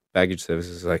 calls baggage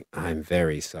services like, I'm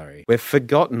very sorry. We've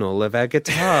forgotten all of our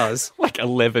guitars. Like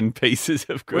 11 pieces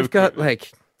of equipment. We've got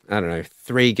like, I don't know,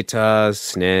 3 guitars,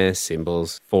 snares,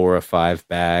 cymbals, 4 or 5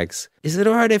 bags. Is it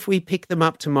all right if we pick them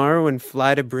up tomorrow and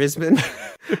fly to Brisbane?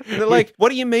 And they're like, what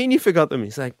do you mean you forgot them?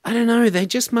 He's like, I don't know. They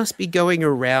just must be going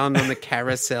around on the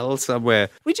carousel somewhere.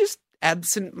 We just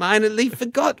absent-mindedly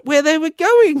forgot where they were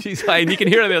going. She's like, and you can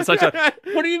hear it. It's like,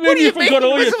 what do you mean you forgot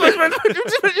all your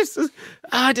things?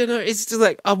 I don't know. It's just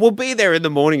like, oh, we'll be there in the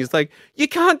morning. It's like, you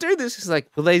can't do this. It's like,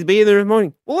 will they be there in the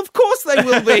morning? Well, of course they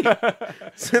will be.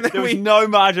 So then there was no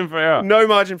margin for error. No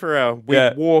margin for error. We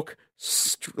walk,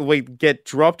 we get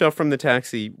dropped off from the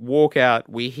taxi, walk out.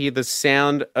 We hear the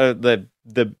sound of the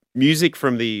music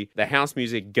from the house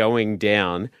music going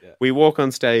down. Yeah. We walk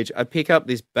on stage. I pick up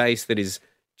this bass that is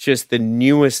just the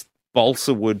newest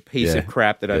balsa wood piece of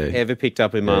crap that I've ever picked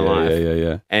up in my life.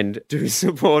 Yeah. And do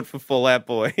support for Fall Out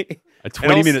Boy. A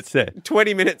 20-minute set.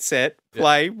 20-minute set,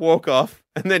 play, walk off,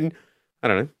 and then, I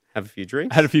don't know, have a few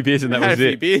drinks. Had a few beers and that was it. Had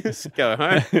a few beers, go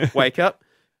home, wake up,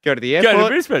 go to the airport. Go to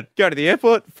Brisbane. Go to the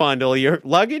airport, find all your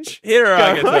luggage. Here are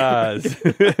our guitars.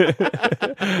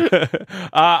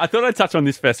 I thought I'd touch on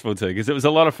this festival too, because it was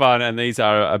a lot of fun, and these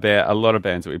are about a lot of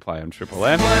bands that we play on Triple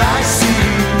M.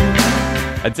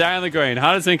 A Day on the Green,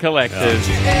 Hunters and Collectors,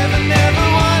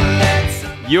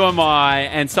 You and I,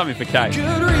 and Something for Kate.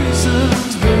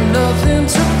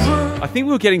 I think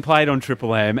we were getting played on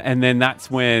Triple M, and then that's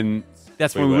when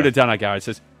we would have done our garage.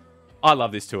 Says, I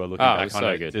love this tour. Looking back it was on so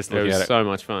it, good. Just It looking was at it. so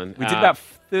much fun. We did about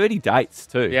 30 dates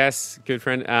too. Yes, good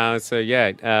friend.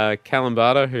 Callum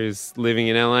Barter, who's living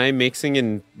in LA, mixing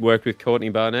and worked with Courtney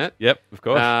Barnett. Yep, of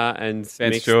course. And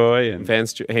Vance Joy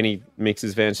and he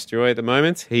mixes Vance Joy at the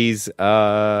moment. He was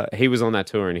on that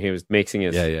tour and he was mixing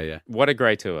us. Yeah. What a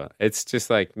great tour! It's just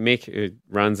like Mick, who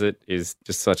runs it, is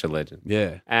just such a legend.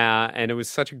 Yeah. And it was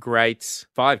such a great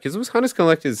vibe because it was Hunters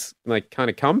Collectors like kind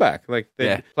of comeback. Like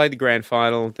they played the grand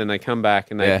final, then they come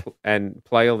back and they and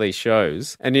play all these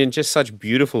shows, and in just such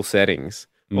beautiful settings,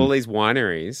 all these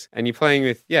wineries, and you're playing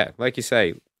with, like you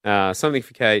say, Something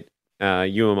for Kate,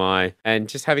 You and I, and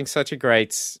just having such a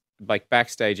great like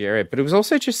backstage area. But it was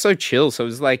also just so chill. So it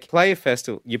was like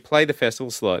you play the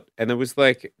festival slot, and there was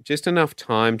like just enough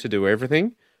time to do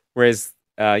everything. Whereas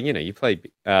you play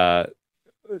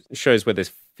shows where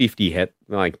there's 50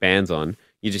 bands on.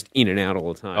 You're just in and out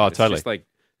all the time. Oh, it's totally. Just like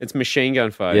it's machine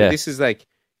gun fire. Yeah. This is like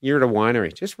you're at a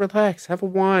winery. Just relax, have a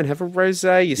wine, have a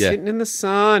rosé. You're sitting in the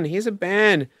sun. Here's a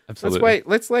band. Absolutely.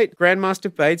 Let's let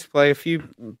Grandmaster Bates play a few,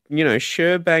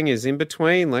 sure bangers in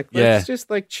between. Like let's just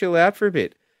like chill out for a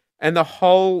bit. And the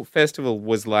whole festival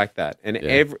was like that. And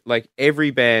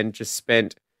every band just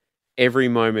spent every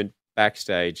moment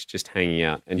backstage just hanging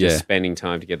out and just spending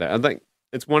time together. I think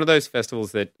it's one of those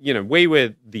festivals that, we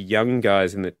were the young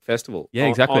guys in the festival. Yeah,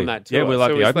 exactly. On that tour. Yeah, we're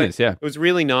like the openers, It was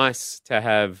really nice to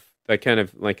have that kind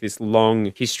of like this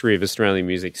long history of Australian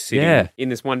music sitting in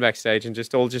this one backstage and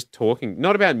just talking,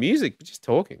 not about music, but just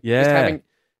talking. Yeah. Just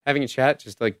having a chat,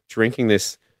 just like drinking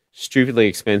this stupidly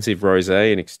expensive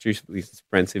rosé and stupidly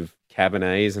expensive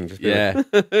Cabernets and just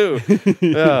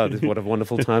what a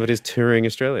wonderful time it is touring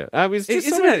Australia. It was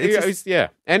just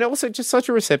and also just such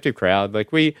a receptive crowd.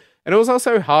 And it was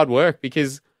also hard work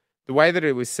because the way that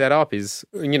it was set up is,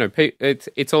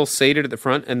 it's all seated at the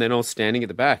front and then all standing at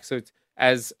the back. So it's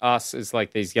as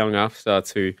like these young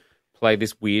upstarts who play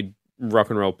this weird rock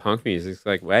and roll punk music. It's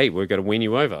like, hey, we're going to win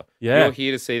you over. Yeah. You're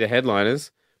here to see the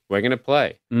headliners. We're going to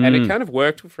play. And it kind of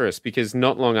worked for us because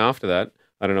not long after that,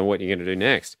 I don't know what you're going to do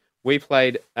next. We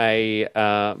played a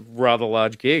rather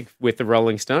large gig with the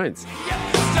Rolling Stones.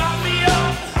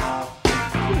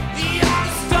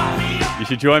 You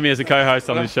should join me as a co-host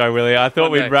on this show, Willie. I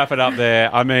thought we'd wrap it up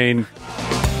there. I mean...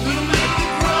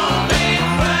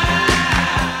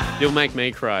 You'll make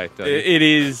me cry. It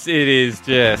is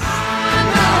just...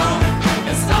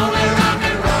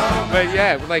 But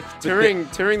yeah, like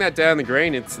touring that down the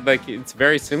green, it's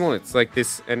very similar. It's like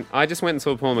this, and I just went and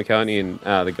saw Paul McCartney in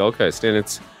the Gold Coast, and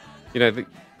it's,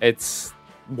 it's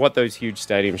what those huge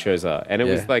stadium shows are, and it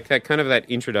was like that kind of that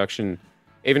introduction.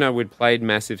 Even though we'd played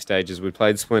massive stages, we'd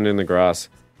played Splendor in the Grass,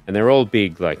 and they're all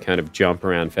big, like kind of jump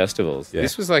around festivals. Yeah.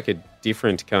 This was like a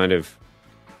different kind of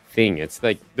thing. It's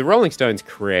like the Rolling Stones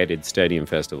created stadium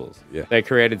festivals. Yeah. They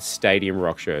created stadium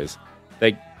rock shows.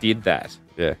 They did that.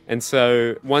 Yeah. And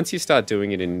so once you start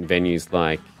doing it in venues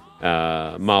like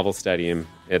Marvel Stadium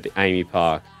at the Amy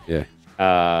Park,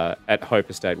 at Hope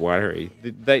Estate Winery,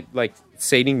 they like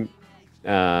seating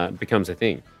becomes a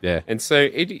thing. Yeah. And so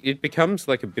it becomes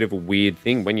like a bit of a weird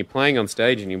thing when you're playing on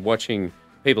stage and you're watching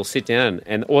people sit down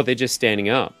or they're just standing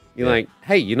up. You're like,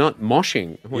 hey, you're not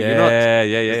moshing. You're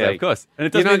not, of course. And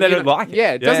it doesn't mean they don't like it.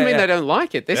 Yeah, it doesn't mean they don't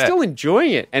like it. They're still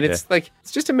enjoying it. And it's like,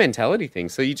 it's just a mentality thing.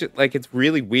 So you just like, it's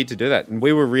really weird to do that. And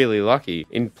we were really lucky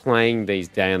in playing these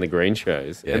Day on the Green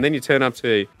shows. Yeah. And then you turn up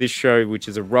to this show, which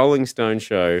is a Rolling Stone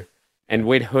show. And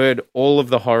we'd heard all of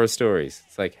the horror stories.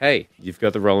 It's like, hey, you've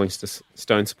got the Rolling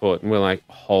Stone support. And we're like,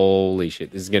 holy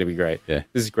shit, this is going to be great. Yeah.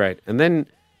 This is great. And then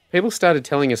people started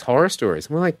telling us horror stories.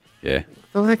 And we're like,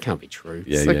 well, that can't be true.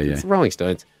 It's the Rolling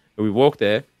Stones. And we walked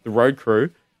there, the road crew,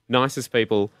 nicest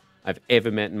people I've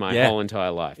ever met in my whole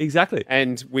entire life. Exactly.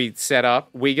 And we set up.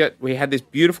 We had this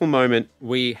beautiful moment.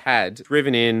 We had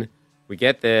driven in. We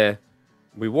get there.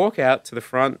 We walk out to the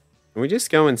front. And we just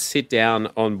go and sit down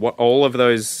on all of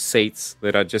those seats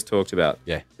that I just talked about.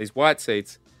 Yeah. These white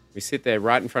seats. We sit there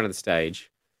right in front of the stage.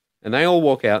 And they all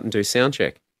walk out and do sound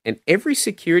check. And every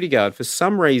security guard, for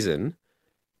some reason,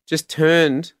 just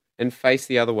turned and faced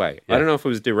the other way. Yeah. I don't know if it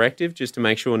was directive, just to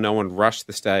make sure no one rushed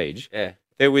the stage. Yeah.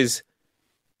 There was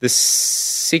the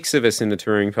 6 of us in the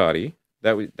touring party.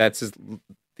 That's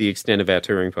the extent of our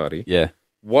touring party. Yeah.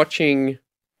 Watching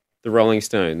the Rolling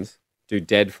Stones do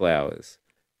Dead Flowers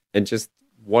and just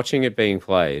watching it being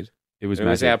played. It was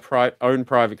our own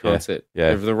private concert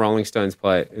of the Rolling Stones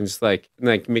play it. And just like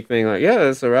Mick being like, yeah,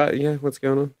 that's all right. Yeah, what's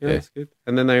going on? Yeah, that's good.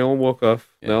 And then they all walk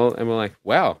off. Yeah. And we're like,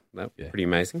 wow, that's pretty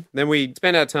amazing. Then we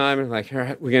spend our time and like, all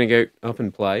right, we're going to go up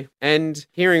and play. And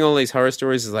hearing all these horror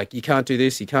stories is like, you can't do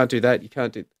this, you can't do that, you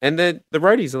can't do... And then the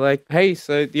roadies are like, hey,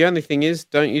 so the only thing is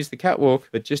don't use the catwalk,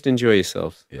 but just enjoy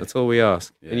yourselves. Yeah. That's all we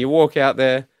ask. Yeah. And you walk out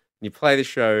there and you play the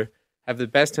show, have the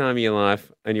best time of your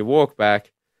life, and you walk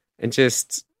back and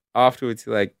just... Afterwards,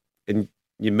 you're like, and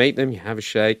you meet them, you have a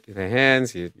shake of their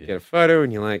hands, you get a photo,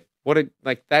 and you're like,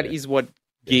 that is what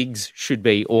gigs should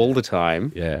be all the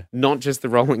time. Yeah. Not just the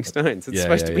Rolling Stones. It's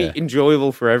supposed to be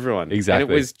enjoyable for everyone. Exactly.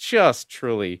 And it was just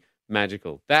truly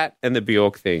magical. That and the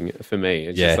Bjork thing for me.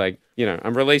 It's just like,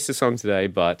 I'm released a song today,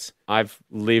 but I've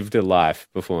lived a life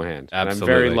beforehand. Absolutely. And I'm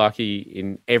very lucky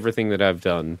in everything that I've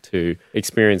done to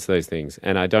experience those things.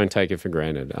 And I don't take it for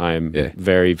granted. I am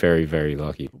very, very, very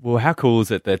lucky. Well, how cool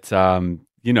is it that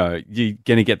you're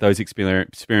going to get those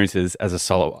experiences as a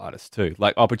solo artist too.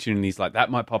 Like opportunities like that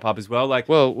might pop up as well. Like,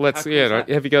 Well, let's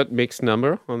have you got Mick's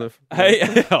number on the? hey,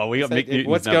 we got Mick Newton's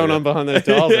What's number going on behind those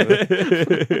dials?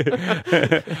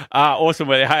 Awesome.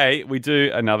 Well, hey, we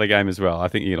do another game as well. I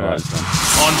think you're going to like this one.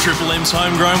 On Triple M's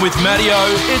Homegrown with Mattio,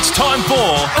 it's time for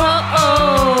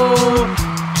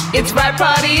It's right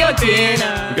party or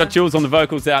dinner. We've got Jules on the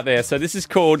vocals out there. So this is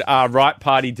called Right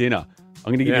Party Dinner.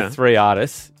 I'm going to give you 3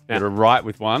 artists that are right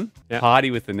with one,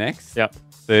 party with the next. Yep.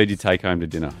 Third, you take home to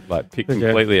dinner. Like, pick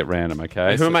completely at random,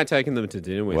 okay? Who am I taking them to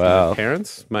dinner with? Well- My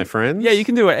parents? My friends? Yeah, you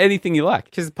can do anything you like.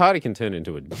 Because the party can turn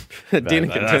into a dinner. Can turn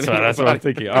into That's a what I'm party.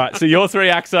 thinking. All right, so your 3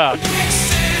 acts are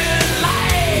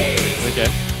Okay.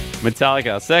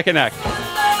 Metallica, second act.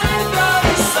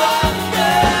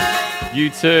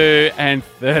 U2, and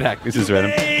third act. This is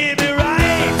random.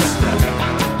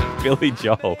 Billy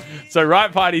Joel. So,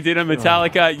 right party dinner,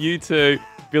 Metallica, U2,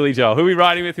 Billy Joel. Who are we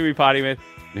riding with? Who are we partying with?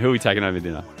 And who are we taking over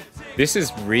dinner? This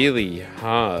is really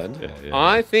hard. Yeah.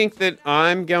 I think that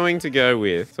I'm going to go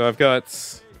with. So I've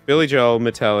got Billy Joel,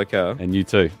 Metallica, And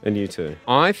U2. and you two.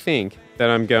 I think that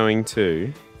I'm going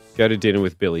to go to dinner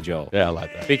with Billy Joel. Yeah, I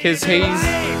like that. Because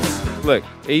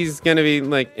he's going to be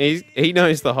like, he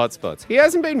knows the hot spots. He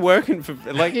hasn't been working for,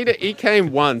 like, he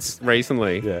came once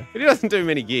recently. Yeah. But he doesn't do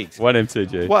many gigs. One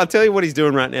M2G. Well, I'll tell you what he's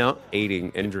doing right now,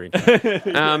 eating and drinking.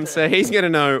 So he's going to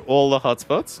know all the hot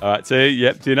spots. All right, so,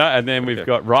 dinner. And then we've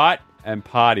got right and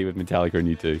party with Metallica and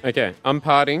U2. Okay, I'm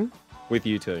partying with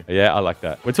you two. Yeah, I like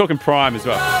that. We're talking Prime as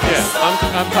well. Yeah,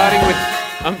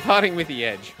 I'm partying with The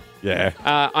Edge. Yeah.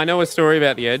 I know a story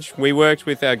about The Edge. We worked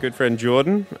with our good friend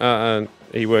Jordan.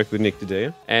 He worked with Nick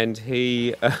Dadea, and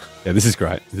he... Yeah, this is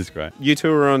great. You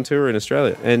two were on tour in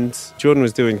Australia, and Jordan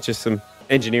was doing just some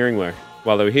engineering work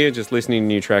while they were here, just listening to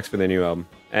new tracks for their new album.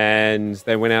 And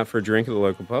they went out for a drink at the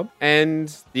local pub,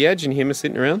 and The Edge and him are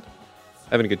sitting around,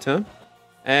 having a good time.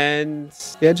 And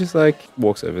The Edge just like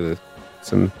walks over to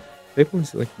some people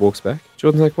and like walks back.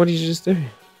 Jordan's like, "What did you just do?"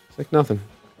 It's like, "Nothing."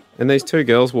 And these 2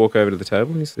 girls walk over to the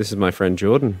table. This is my friend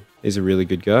Jordan. He's a really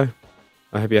good guy.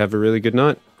 I hope you have a really good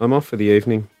night. I'm off for the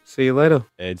evening. See you later.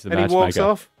 Ed's the And he matchmaker. walks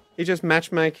off. He just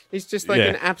matchmake. He's just like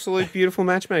an absolute beautiful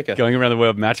matchmaker. Going around the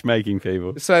world matchmaking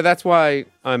people. So that's why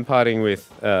I'm partying with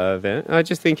them. I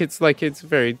just think it's a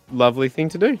very lovely thing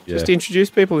to do. Yeah. Just introduce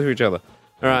people to each other.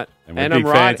 All right. And we're I'm big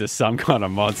right. fans of some kind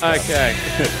of monster. Okay.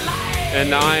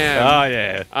 And I am Oh,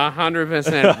 yeah.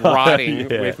 100% riding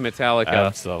Yeah. with Metallica.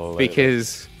 Absolutely.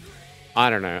 Because, I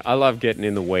don't know, I love getting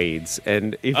in the weeds.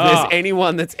 And if there's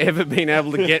anyone that's ever been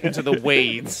able to get into the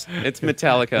weeds, it's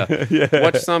Metallica.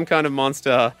 Watch Some Kind of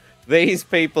Monster. These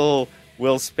people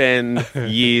will spend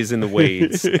years in the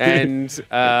weeds. And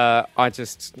I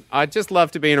just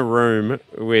love to be in a room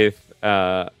with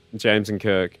James and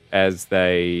Kirk as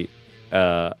they...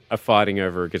 are fighting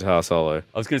over a guitar solo.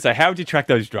 I was going to say, how would you track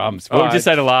those drums? What would you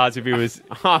say to Lars if he was...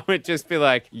 I would just be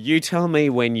like, "You tell me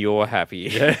when you're happy."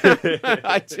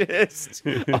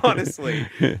 Honestly,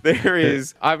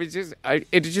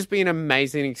 it'd just be an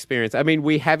amazing experience. I mean,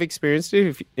 we have experienced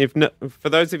it. If not, for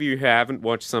those of you who haven't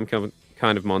watched Some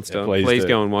Kind of Monster, please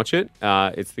go and watch it.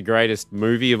 It's the greatest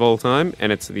movie of all time,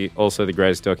 and it's also the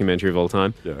greatest documentary of all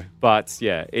time. Yeah. But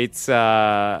yeah,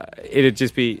 it'd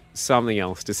just be something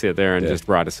else to sit there and just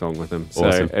write a song with them. So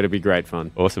Awesome. it'd be great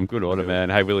fun. Awesome. Good order, man.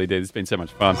 Hey, Willie D, it's been so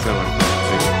much fun.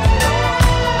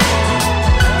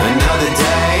 Another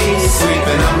day,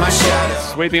 sweeping up my shadow.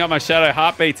 Sweeping Up My Shadow,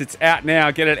 Heartbeatz. It's out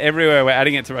now. Get it everywhere. We're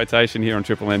adding it to rotation here on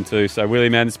Triple M too. So, Willie,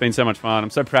 man, it's been so much fun. I'm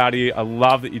so proud of you. I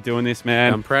love that you're doing this,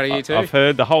 man. I'm proud of you too. I've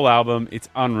heard the whole album. It's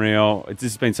unreal. It's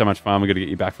just been so much fun. We're going to get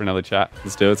you back for another chat.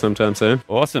 Let's do it sometime soon.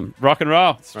 Awesome. Rock and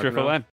roll. It's Rock and Triple roll. M.